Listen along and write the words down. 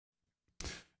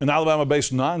An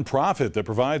Alabama-based nonprofit that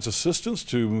provides assistance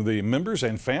to the members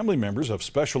and family members of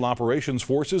Special Operations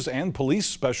Forces and Police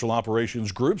Special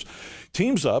Operations Groups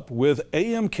teams up with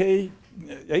Canine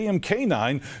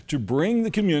to bring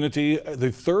the community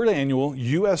the third annual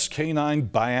U.S. Canine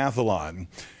Biathlon.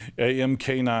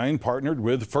 Canine partnered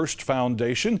with First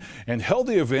Foundation and held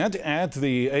the event at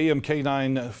the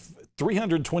Canine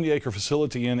 320-acre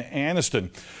facility in Anniston.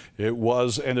 It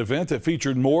was an event that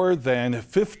featured more than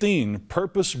 15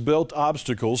 purpose-built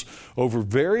obstacles over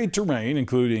varied terrain,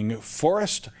 including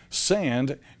forest,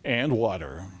 sand, and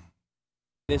water.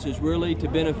 This is really to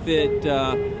benefit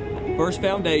First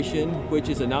Foundation, which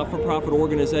is a not-for-profit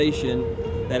organization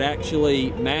that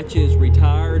actually matches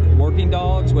retired working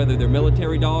dogs, whether they're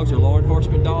military dogs or law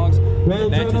enforcement dogs. It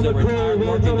matches a retired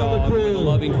working dog with a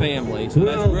loving family. So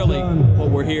that's really what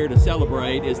we're here to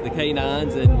celebrate, is the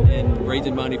canines and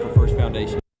raising money for First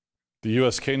Foundation. The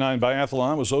U.S. Canine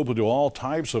Biathlon was open to all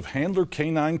types of handler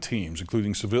canine teams,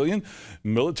 including civilian,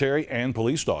 military, and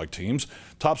police dog teams.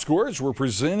 Top scorers were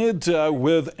presented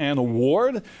with an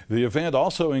award. The event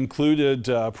also included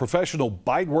professional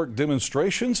bite work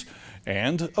demonstrations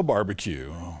and a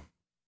barbecue.